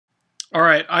All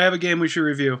right, I have a game we should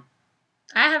review.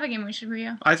 I have a game we should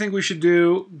review. I think we should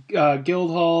do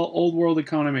Guildhall Old World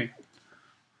Economy.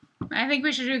 I think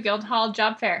we should do Guildhall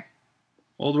Job Faire.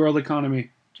 Old World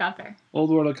Economy. Job Faire. Old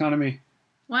World Economy.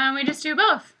 Why don't we just do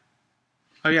both?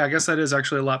 Oh yeah, I guess that is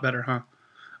actually a lot better, huh?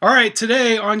 All right,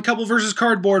 today on Couple vs.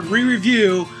 Cardboard, we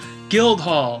review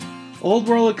Guildhall Old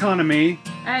World Economy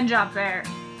And Job Faire.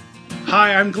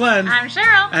 Hi, I'm Glenn. I'm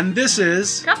Cheryl. And this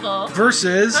is Couple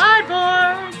versus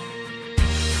Cardboard.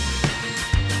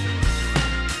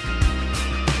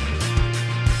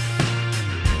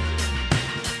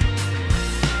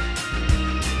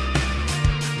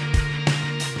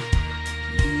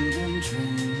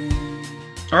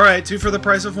 All right, 2 for the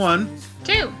price of 1.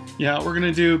 2. Yeah, we're going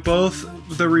to do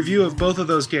the review of both of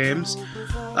those games.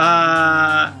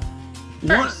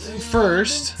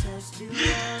 First.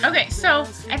 Okay, so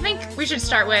I think we should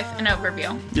start with an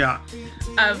overview. Yeah.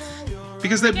 Of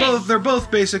because they're both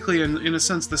basically in a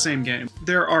sense the same game.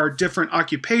 There are different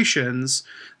occupations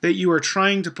that you are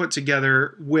trying to put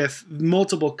together with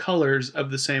multiple colors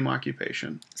of the same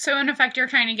occupation. So in effect, you're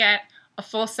trying to get a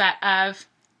full set of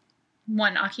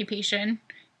one occupation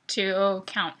to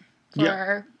count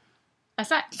for a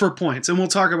set. For points. And we'll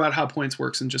talk about how points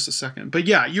works in just a second. But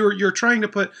yeah, you're trying to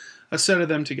put a set of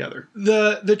them together.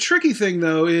 The tricky thing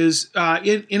though is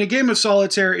in a game of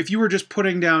solitaire, if you were just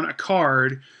putting down a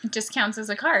card, it just counts as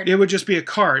a card. It would just be a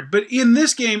card. But in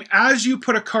this game, as you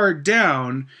put a card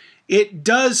down, it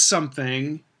does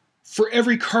something for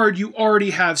every card you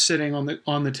already have sitting on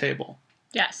the table.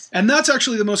 Yes. And that's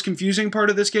actually the most confusing part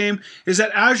of this game, is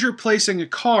that as you're placing a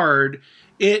card,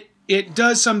 it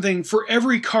does something for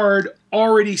every card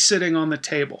already sitting on the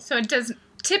table. So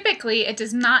typically it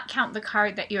does not count the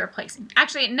card that you are placing.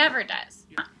 Actually, it never does.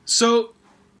 So,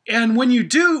 and when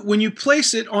you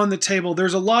place it on the table,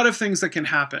 there's a lot of things that can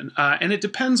happen. And it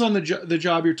depends on the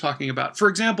job you're talking about. For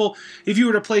example, if you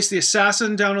were to place the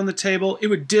assassin down on the table, it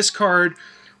would discard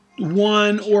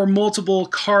one or multiple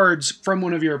cards from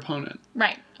one of your opponent.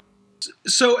 Right.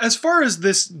 So as far as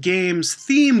this game's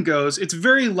theme goes, it's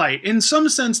very light. In some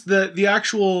sense, the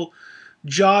actual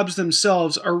jobs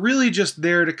themselves are really just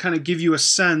there to kind of give you a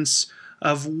sense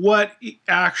of what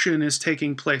action is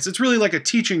taking place. It's really like a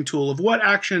teaching tool of what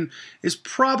action is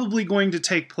probably going to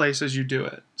take place as you do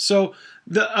it. So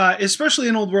especially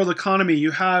in Old World Economy,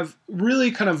 you have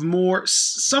really kind of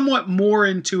somewhat more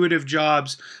intuitive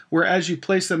jobs where as you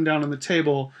place them down on the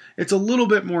table, it's a little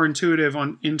bit more intuitive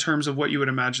in terms of what you would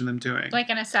imagine them doing. Like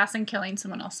an assassin killing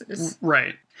someone else's.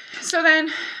 Right. So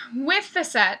then, with the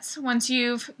sets, once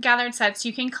you've gathered sets,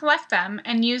 you can collect them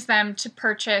and use them to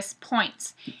purchase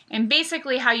points. And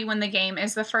basically how you win the game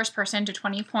is the first person to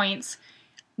 20 points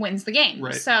wins the game.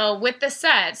 Right. So with the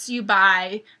sets, you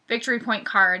buy victory point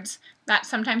cards that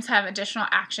sometimes have additional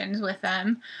actions with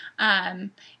them,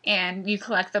 and you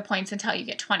collect the points until you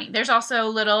get 20. There's also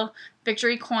little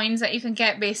victory coins that you can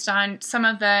get based on some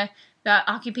of the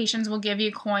occupations will give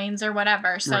you coins or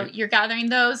whatever. So You're gathering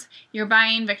those, you're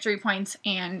buying victory points,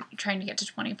 and trying to get to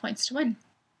 20 points to win.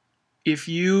 If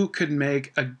you could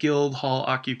make a Guildhall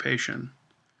occupation,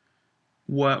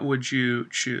 what would you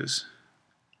choose?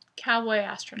 Cowboy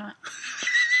astronaut.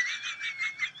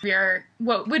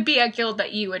 What would be a guild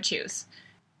that you would choose?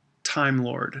 Time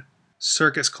Lord,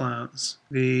 circus clowns,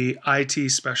 the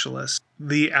IT specialists,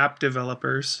 the app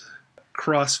developers,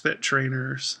 CrossFit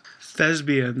trainers,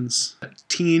 thespians,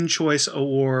 Teen Choice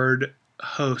Award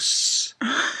hosts,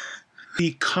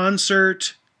 the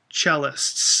concert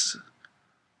cellists.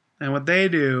 And what they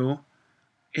do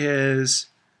is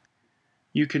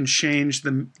you can change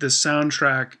the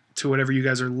soundtrack to whatever you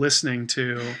guys are listening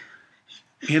to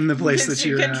in the place that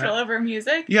you're at. Control over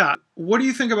music? Yeah. What do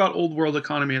you think about Old World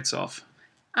Economy itself?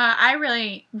 I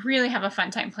really, really have a fun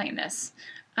time playing this.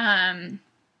 I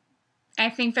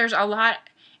think there's a lot.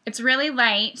 It's really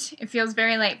light. It feels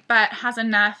very light, but has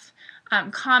enough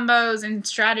combos and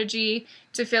strategy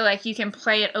to feel like you can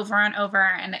play it over and over,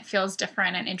 and it feels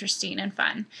different and interesting and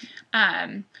fun.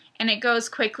 And it goes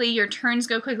quickly. Your turns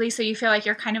go quickly, so you feel like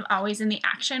you're kind of always in the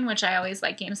action, which I always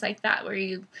like games like that, where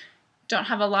you don't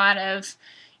have a lot of,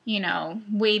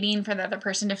 waiting for the other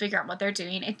person to figure out what they're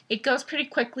doing. It goes pretty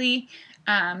quickly,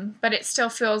 but it still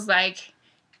feels like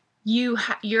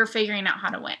you're figuring out how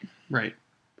to win. Right.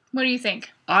 What do you think?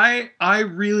 I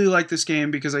really like this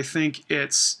game because I think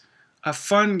it's a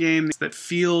fun game that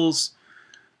feels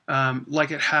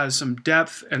like it has some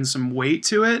depth and some weight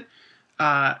to it,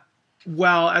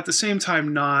 while at the same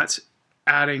time not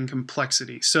adding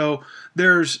complexity. So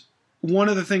there's one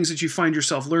of the things that you find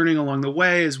yourself learning along the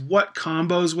way is what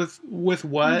combos with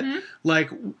what. Mm-hmm. Like,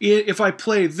 if I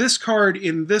play this card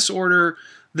in this order,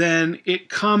 then it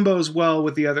combos well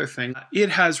with the other thing. It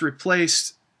has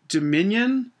replaced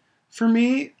Dominion for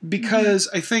me because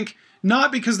I think,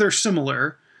 not because they're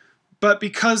similar, but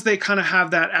because they kind of have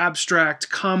that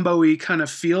abstract, combo-y kind of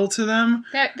feel to them.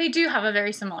 They do have a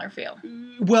very similar feel.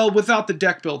 Well, without the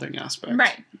deck building aspect.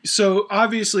 Right. So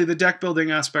obviously the deck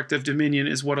building aspect of Dominion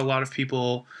is what a lot of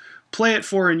people play it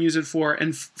for and use it for.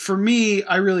 And for me,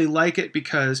 I really like it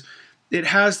because it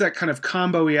has that kind of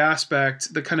combo-y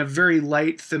aspect, the kind of very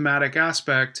light thematic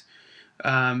aspect,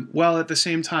 while at the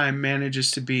same time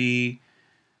manages to be...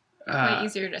 way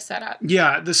easier to set up.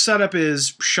 Yeah, the setup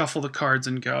is shuffle the cards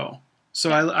and go. So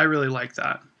I really like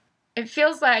that. It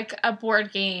feels like a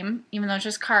board game, even though it's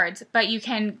just cards, but you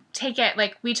can take it,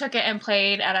 like, we took it and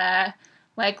played at a,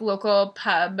 like, local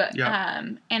pub,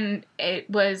 and it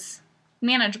was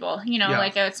manageable, you know,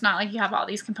 like, it's not like you have all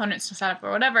these components to set up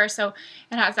or whatever, so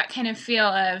it has that kind of feel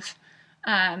of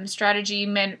strategy,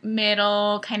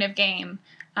 middle kind of game,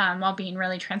 while being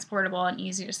really transportable and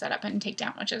easy to set up and take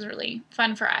down, which is really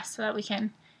fun for us, so that we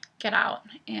can get out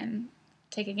and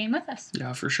take a game with us.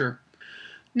 Yeah, for sure.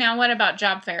 Now, what about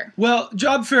Job Faire? Well,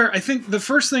 Job Faire, I think the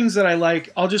first things that I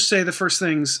like, I'll just say the first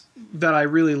things that I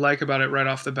really like about it right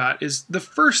off the bat is, the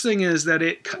first thing is that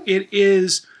it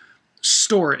is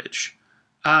storage.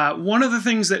 One of the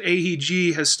things that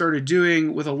AEG has started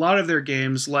doing with a lot of their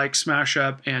games, like Smash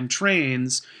Up and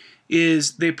Trains,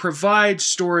 is they provide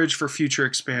storage for future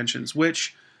expansions,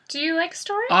 which... Do you like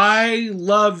storage? I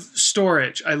love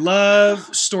storage. I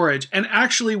love storage. And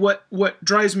actually what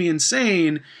drives me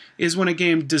insane is when a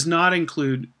game does not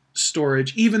include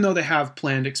storage, even though they have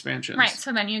planned expansions. Right,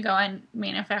 so then you go and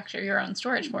manufacture your own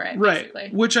storage for it, basically.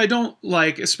 Right, which I don't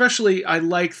like. Especially, I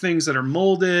like things that are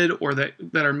molded or that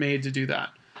are made to do that.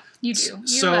 You do.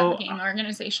 You love game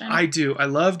organization. I do. I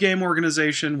love game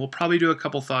organization. We'll probably do a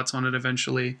couple thoughts on it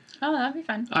eventually. Oh, that'd be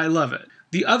fun. I love it.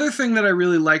 The other thing that I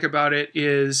really like about it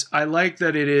is I like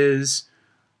that it is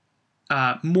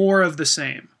more of the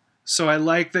same. So I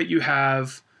like that you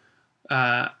have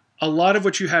a lot of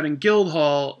what you had in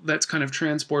Guildhall that's kind of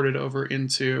transported over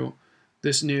into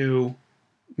this new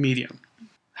medium.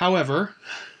 However,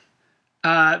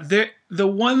 the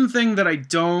one thing that I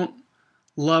don't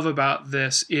love about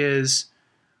this is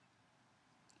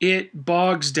it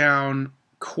bogs down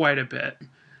quite a bit.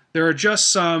 There are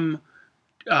just some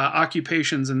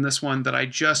occupations in this one that I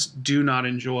just do not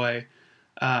enjoy.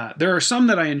 There are some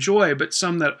that I enjoy, but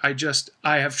some that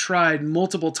I have tried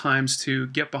multiple times to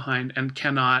get behind and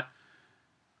cannot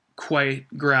quite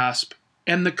grasp.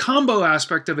 And the combo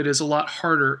aspect of it is a lot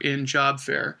harder in Job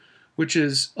Faire, which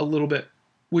was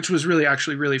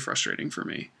actually really frustrating for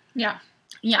me. Yeah.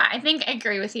 Yeah, I think I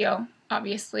agree with you.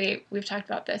 Obviously, we've talked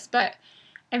about this, but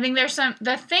I think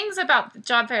the things about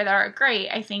Job Faire that are great,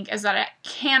 I think, is that it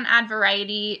can add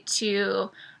variety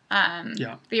to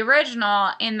the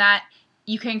original, in that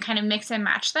you can kind of mix and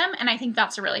match them, and I think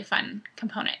that's a really fun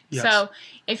component. Yes. So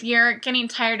if you're getting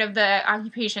tired of the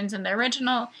occupations in the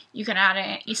original, you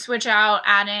can switch out,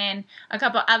 add in a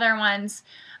couple other ones.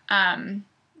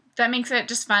 That makes it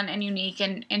just fun and unique,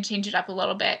 and change it up a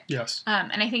little bit. Yes.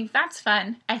 And I think that's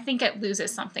fun. I think it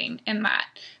loses something in that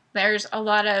there's a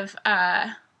lot of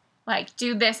like,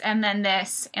 do this and then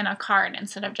this in a card,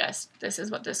 instead of just, this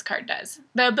is what this card does.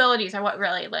 The abilities are what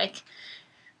really, like,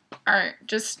 are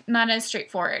just not as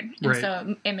straightforward. And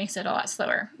so it makes it a lot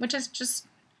slower, which is just,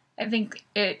 I think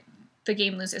the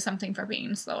game loses something for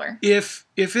being slower. If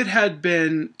it had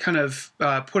been kind of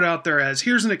put out there as,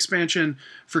 here's an expansion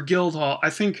for Guildhall, I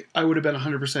think I would have been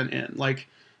 100% in. Like,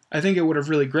 I think it would have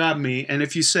really grabbed me. And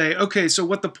if you say, okay, so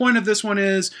what the point of this one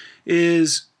is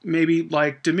maybe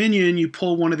like Dominion, you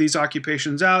pull one of these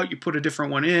occupations out, you put a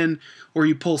different one in, or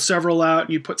you pull several out and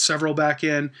you put several back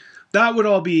in, that would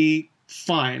all be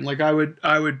fine. Like, I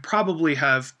would probably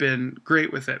have been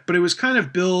great with it. But it was kind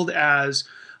of billed as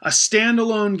a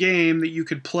standalone game that you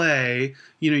could play.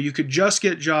 You know, you could just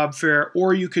get Job Faire,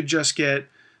 or you could just get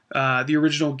the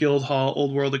original Guildhall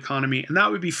Old World Economy, and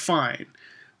that would be fine.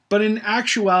 But in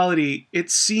actuality, it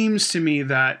seems to me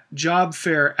that Job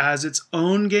Faire as its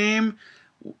own game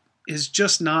is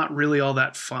just not really all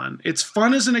that fun. It's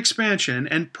fun as an expansion,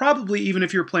 and probably even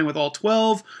if you're playing with all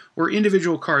 12 or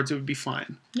individual cards, it would be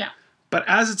fine. Yeah. But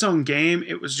as its own game,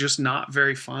 it was just not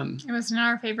very fun. It was not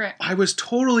our favorite. I was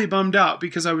totally bummed out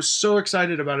because I was so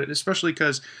excited about it, especially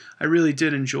because I really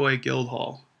did enjoy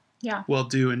Guildhall. Yeah. Well,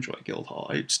 do enjoy Guildhall.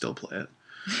 I still play it.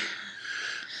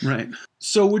 Right.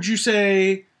 So would you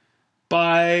say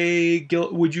buy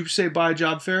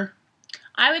Job Faire?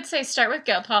 I would say start with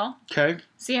Guildhall. Okay.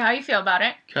 See how you feel about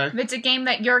it. Okay. If it's a game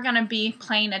that you're going to be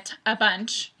playing a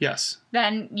bunch, yes,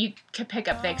 then you could pick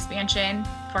up the expansion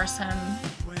for some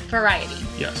variety.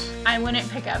 Yes. I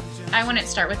wouldn't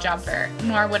start with Job Faire,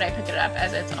 nor would I pick it up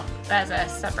as a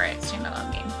separate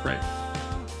standalone game. Right.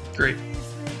 Great.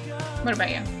 What about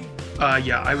you?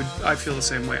 Yeah, I feel the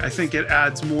same way. I think it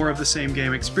adds more of the same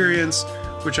game experience,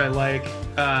 which I like.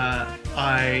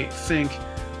 I think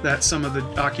that some of the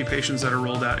occupations that are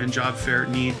rolled out in Job Faire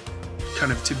need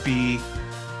kind of to be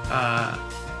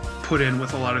put in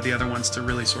with a lot of the other ones to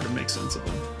really sort of make sense of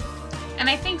them. And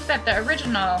I think that the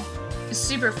original is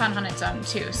super fun on its own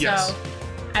too, so yes.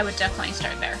 I would definitely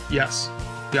start there. Yes.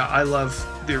 Yeah, I love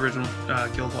the original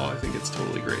Guildhall. I think it's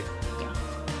totally great. Yeah.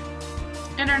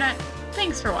 Internet,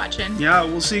 thanks for watching. Yeah,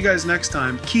 we'll see you guys next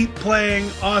time. Keep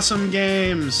playing awesome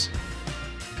games.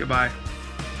 Goodbye.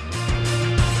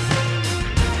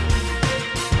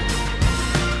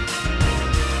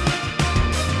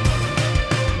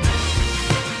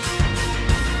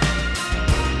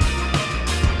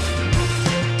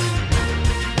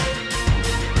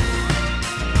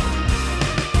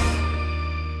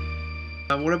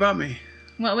 What about me?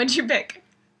 What would you pick?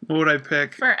 What would I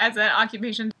pick? For as an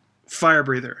occupation? Fire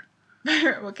breather.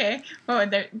 Okay. What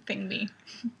would their thing be?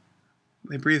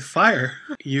 They breathe fire.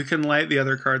 You can light the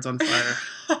other cards on fire.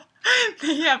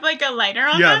 They have like a lighter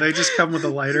on Yeah, them? they just come with a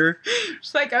lighter.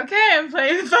 It's like, okay, I'm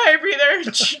playing fire breather.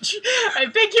 I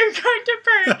pick your card to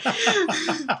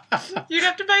burn. You'd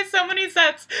have to buy so many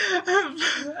sets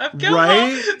of Guildhall.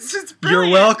 Right? It's You're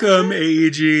welcome,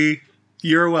 AEG.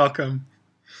 You're welcome.